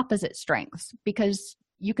 opposite strengths, because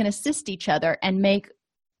you can assist each other and make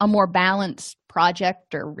a more balanced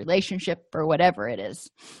project or relationship or whatever it is.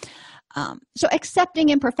 So accepting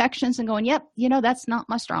imperfections and going, yep, that's not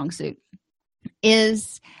my strong suit,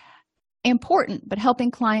 is important, but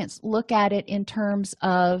helping clients look at it in terms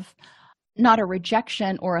of not a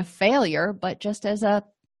rejection or a failure, but just as a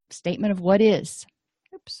statement of what is.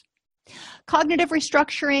 Oops. Cognitive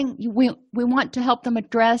restructuring, we want to help them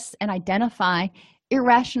address and identify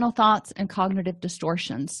irrational thoughts and cognitive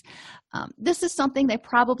distortions. This is something they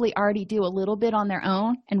probably already do a little bit on their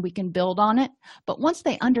own, and we can build on it. But once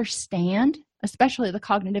they understand, especially the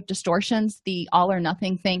cognitive distortions, the all or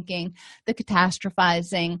nothing thinking, the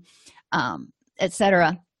catastrophizing,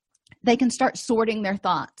 etc., they can start sorting their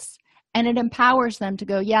thoughts, and it empowers them to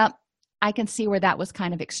go, yep, I can see where that was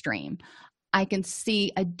kind of extreme. I can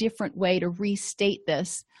see a different way to restate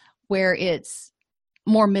this where it's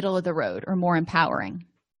more middle of the road or more empowering.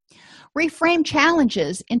 Reframe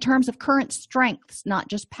challenges in terms of current strengths, not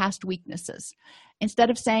just past weaknesses. Instead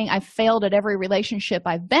of saying, I've failed at every relationship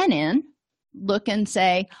I've been in, look and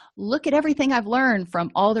say, look at everything I've learned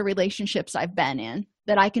from all the relationships I've been in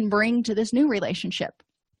that I can bring to this new relationship.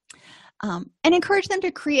 And encourage them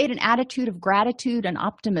to create an attitude of gratitude and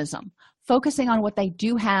optimism, focusing on what they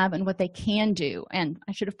do have and what they can do. And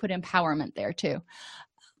I should have put empowerment there too.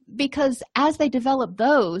 Because as they develop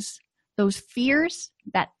those fears,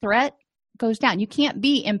 that threat goes down. You can't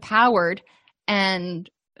be empowered and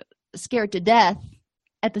scared to death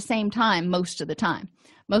at the same time most of the time.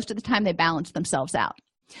 Most of the time they balance themselves out.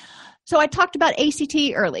 So I talked about ACT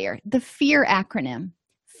earlier, the FEAR acronym.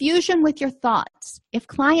 Fusion with your thoughts. If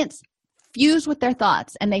clients fuse with their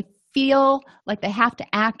thoughts and they feel like they have to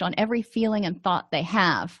act on every feeling and thought they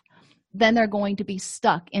have, then they're going to be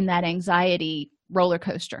stuck in that anxiety roller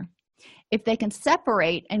coaster. If they can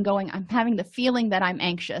separate and going, I'm having the feeling that I'm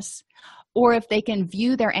anxious, or if they can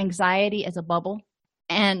view their anxiety as a bubble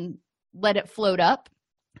and let it float up,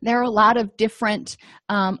 there are a lot of different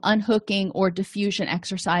unhooking or diffusion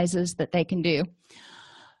exercises that they can do.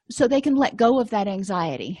 So they can let go of that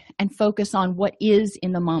anxiety and focus on what is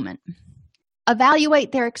in the moment.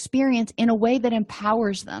 Evaluate their experience in a way that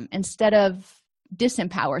empowers them instead of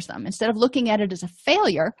disempowers them. Instead of looking at it as a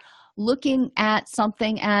failure, looking at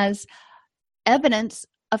something as evidence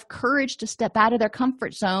of courage to step out of their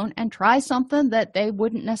comfort zone and try something that they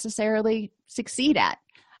wouldn't necessarily succeed at,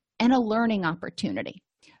 and a learning opportunity.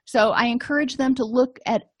 So I encourage them to look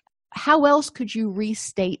at how else could you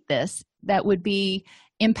restate this that would be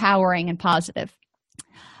empowering and positive.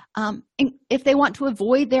 And if they want to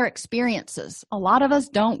avoid their experiences, a lot of us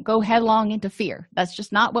don't go headlong into fear. That's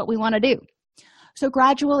just not what we want to do. So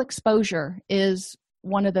gradual exposure is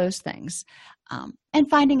one of those things. And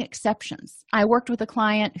finding exceptions. I worked with a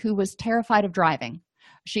client who was terrified of driving.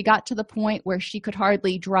 She got to the point where she could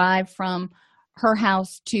hardly drive from her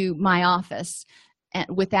house to my office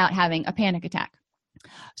without having a panic attack.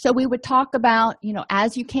 So we would talk about,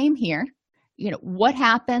 as you came here, what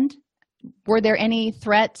happened? Were there any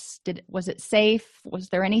threats? Was it safe? Was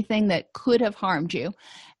there anything that could have harmed you?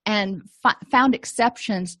 And found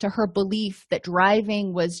exceptions to her belief that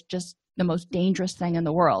driving was just the most dangerous thing in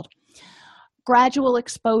the world. Gradual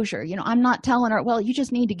exposure. I'm not telling her, well, you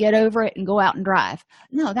just need to get over it and go out and drive.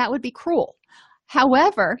 No, that would be cruel.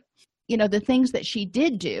 However, the things that she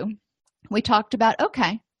did do, we talked about,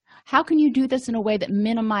 okay, how can you do this in a way that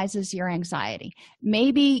minimizes your anxiety?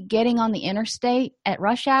 Maybe getting on the interstate at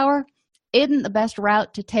rush hour isn't the best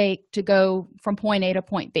route to take to go from point A to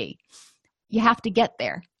point B. You have to get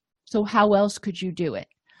there. So how else could you do it?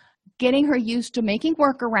 Getting her used to making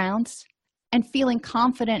workarounds and feeling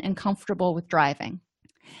confident and comfortable with driving.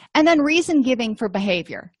 And then reason giving for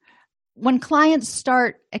behavior. When clients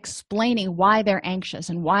start explaining why they're anxious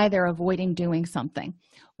and why they're avoiding doing something,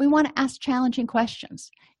 we want to ask challenging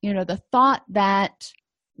questions. The thought that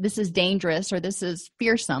this is dangerous or this is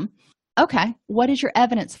fearsome. Okay, what is your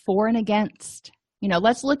evidence for and against?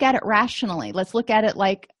 Let's look at it rationally. Let's look at it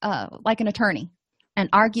like an attorney and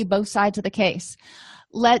argue both sides of the case.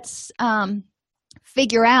 Let's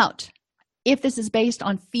figure out if this is based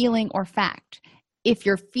on feeling or fact. If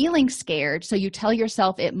you're feeling scared, so you tell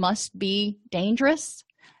yourself it must be dangerous,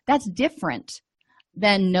 that's different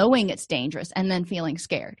than knowing it's dangerous and then feeling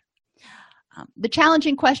scared. The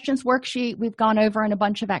challenging questions worksheet we've gone over in a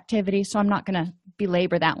bunch of activities, so I'm not going to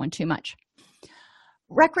belabor that one too much.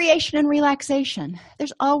 Recreation and relaxation.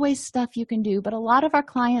 There's always stuff you can do, but a lot of our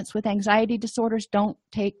clients with anxiety disorders don't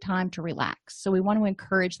take time to relax. So we want to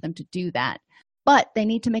encourage them to do that. But they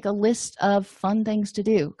need to make a list of fun things to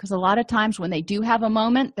do, because a lot of times when they do have a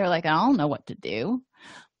moment, they're like, I don't know what to do,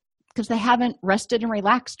 because they haven't rested and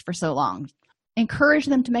relaxed for so long. Encourage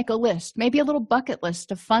them to make a list, maybe a little bucket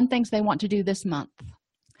list of fun things they want to do this month.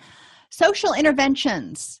 Social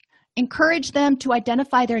interventions. Encourage them to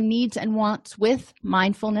identify their needs and wants with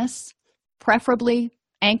mindfulness, preferably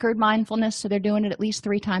anchored mindfulness, so they're doing it at least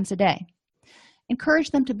 3 times a day.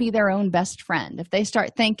 Encourage them to be their own best friend. If they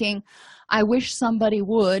start thinking, I wish somebody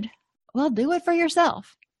would, well, do it for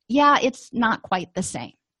yourself. Yeah, it's not quite the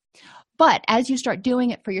same. But as you start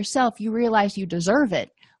doing it for yourself, you realize you deserve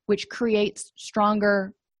it, which creates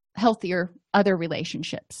stronger, healthier other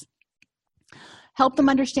relationships. Help them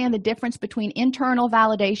understand the difference between internal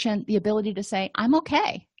validation, the ability to say, I'm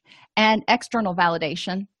okay, and external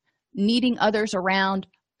validation, needing others around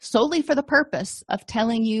solely for the purpose of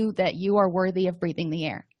telling you that you are worthy of breathing the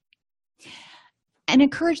air. And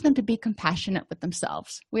encourage them to be compassionate with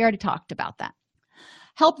themselves. We already talked about that.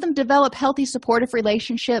 Help them develop healthy, supportive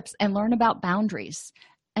relationships and learn about boundaries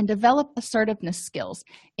and develop assertiveness skills.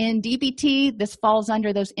 In DBT, this falls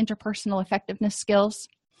under those interpersonal effectiveness skills.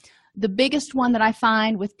 The biggest one that I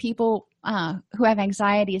find with people who have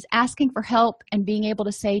anxiety is asking for help and being able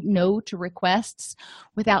to say no to requests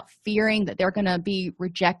without fearing that they're going to be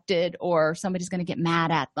rejected or somebody's going to get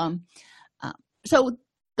mad at them. So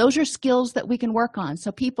those are skills that we can work on,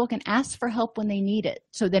 so people can ask for help when they need it,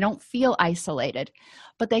 so they don't feel isolated,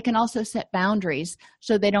 but they can also set boundaries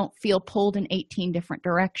so they don't feel pulled in 18 different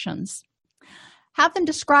directions. Have them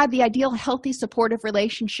describe the ideal, healthy, supportive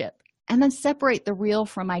relationship, and then separate the real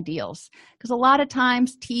from ideals, because a lot of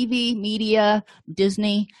times TV, media,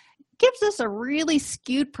 Disney gives us a really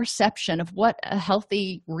skewed perception of what a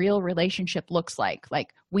healthy, real relationship looks like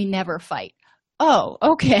we never fight. Oh,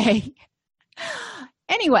 okay.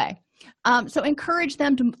 Anyway, so encourage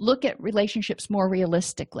them to look at relationships more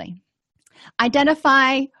realistically.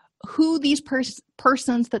 Identify who these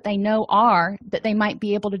persons that they know are that they might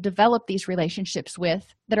be able to develop these relationships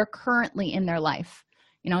with that are currently in their life.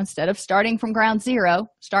 Instead of starting from ground zero,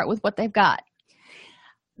 start with what they've got.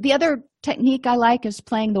 The other technique I like is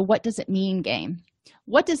playing the what does it mean game.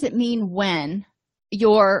 What does it mean when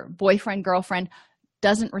your boyfriend, girlfriend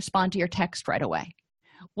doesn't respond to your text right away?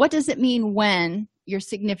 What does it mean when your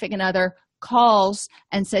significant other calls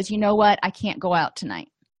and says, you know what, I can't go out tonight?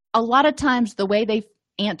 A lot of times the way they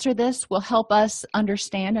answer this will help us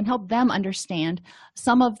understand and help them understand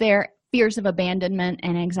some of their fears of abandonment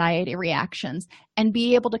and anxiety reactions and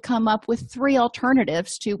be able to come up with 3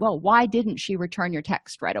 alternatives to, well, why didn't she return your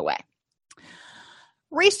text right away?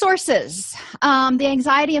 Resources. The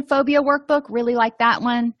Anxiety and Phobia Workbook, really like that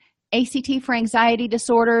one. ACT for Anxiety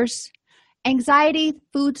Disorders. Anxiety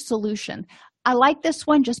Food Solution. I like this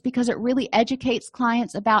one just because it really educates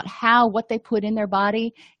clients about how what they put in their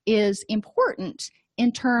body is important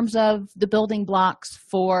in terms of the building blocks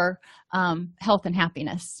for health and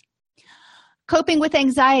happiness. Coping with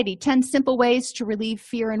Anxiety, 10 Simple Ways to Relieve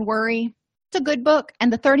Fear and Worry. It's a good book.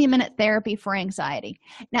 And the 30-Minute Therapy for Anxiety.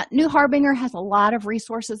 Now, New Harbinger has a lot of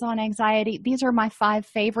resources on anxiety. These are my 5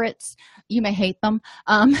 favorites. You may hate them.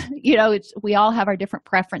 We all have our different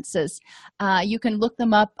preferences. You can look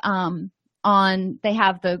them up they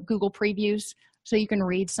have the Google previews, so you can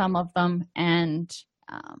read some of them and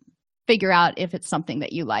figure out if it's something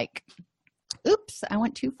that you like. Oops, I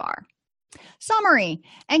went too far. Summary.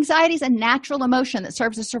 Anxiety is a natural emotion that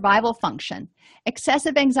serves a survival function.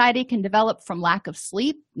 Excessive anxiety can develop from lack of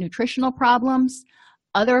sleep, nutritional problems,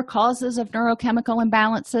 other causes of neurochemical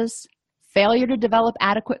imbalances, failure to develop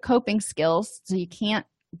adequate coping skills, so you can't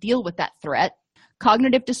deal with that threat,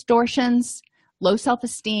 cognitive distortions, low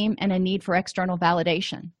self-esteem, and a need for external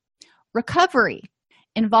validation. Recovery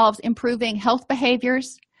involves improving health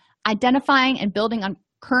behaviors, identifying and building on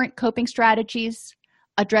current coping strategies,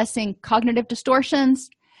 addressing cognitive distortions,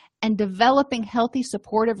 and developing healthy,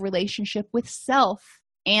 supportive relationship with self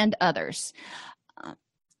and others.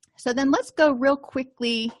 So then let's go real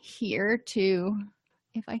quickly here to,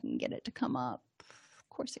 if I can get it to come up,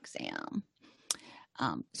 course exam.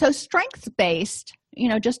 So strengths-based,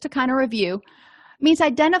 just to kind of review, means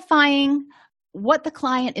identifying what the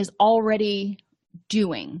client is already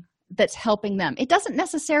doing that's helping them. It doesn't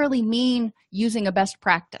necessarily mean using a best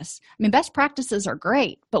practice. Best practices are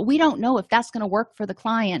great, but we don't know if that's going to work for the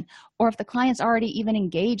client or if the client's already even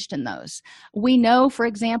engaged in those. We know, for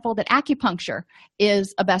example, that acupuncture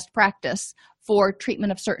is a best practice for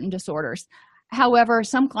treatment of certain disorders. However,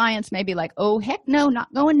 some clients may be like, oh, heck no,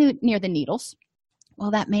 not going near the needles.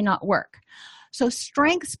 Well, that may not work. So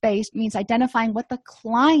strengths-based means identifying what the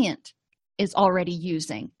client is already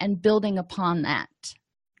using and building upon that.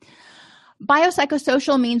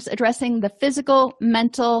 Biopsychosocial means addressing the physical,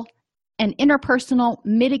 mental, and interpersonal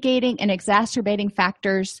mitigating and exacerbating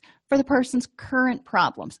factors for the person's current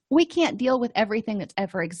problems. We can't deal with everything that's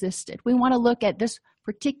ever existed. We want to look at this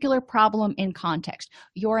particular problem in context,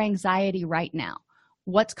 your anxiety right now.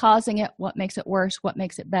 What's causing it? What makes it worse? What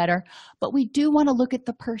makes it better? But we do want to look at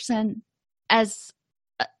the person as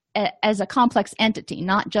a complex entity,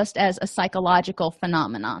 not just as a psychological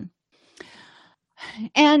phenomenon.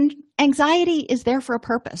 And anxiety is there for a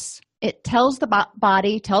purpose. It tells the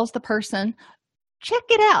body, tells the person, check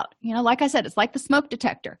it out. Like I said, it's like the smoke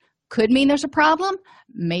detector. Could mean there's a problem,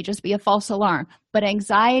 may just be a false alarm. But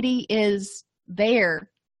anxiety is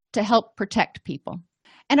there to help protect people.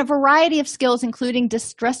 And a variety of skills, including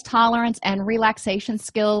distress tolerance and relaxation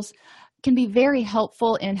skills, can be very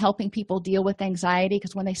helpful in helping people deal with anxiety,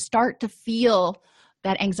 because when they start to feel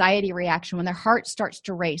that anxiety reaction, when their heart starts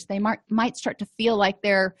to race, they might start to feel like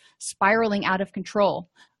they're spiraling out of control.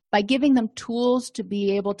 By giving them tools to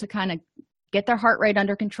be able to kind of get their heart rate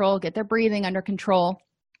under control, get their breathing under control,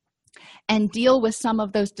 and deal with some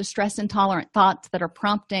of those distress intolerant thoughts that are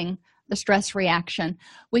prompting the stress reaction,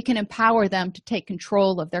 we can empower them to take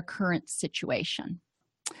control of their current situation.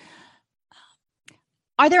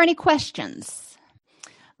 Are there any questions?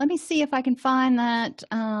 Let me see if I can find that.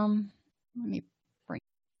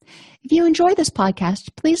 If you enjoy this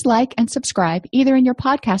podcast, please like and subscribe either in your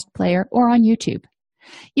podcast player or on YouTube.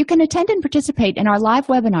 You can attend and participate in our live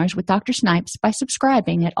webinars with Dr. Snipes by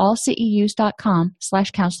subscribing at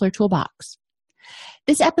allceus.com/counselor toolbox.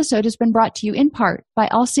 This episode has been brought to you in part by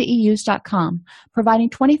allceus.com, providing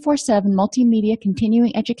 24/7 multimedia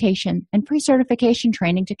continuing education and pre-certification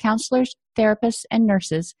training to counselors, therapists, and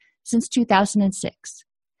nurses since 2006.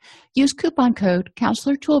 Use coupon code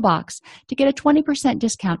Counselor Toolbox to get a 20%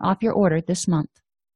 discount off your order this month.